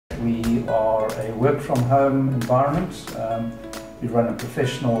we are a work-from-home environment. We run a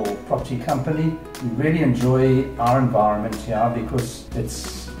professional property company. We really enjoy our environment here because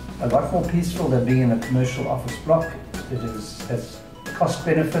it's a lot more peaceful than being in a commercial office block. It has cost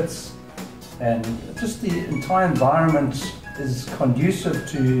benefits, and just the entire environment is conducive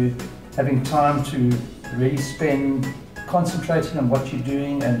to having time to really spend concentrating on what you're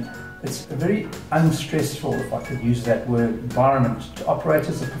doing, and it's a very unstressful, if I could use that word, environment to operate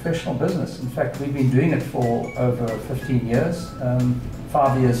as a professional business. In fact, we've been doing it for over 15 years,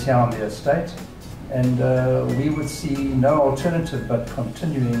 5 years here on the estate, and we would see no alternative but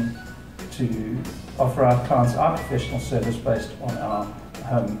continuing to offer our clients our professional service based on our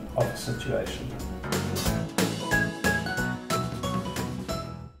home office situation.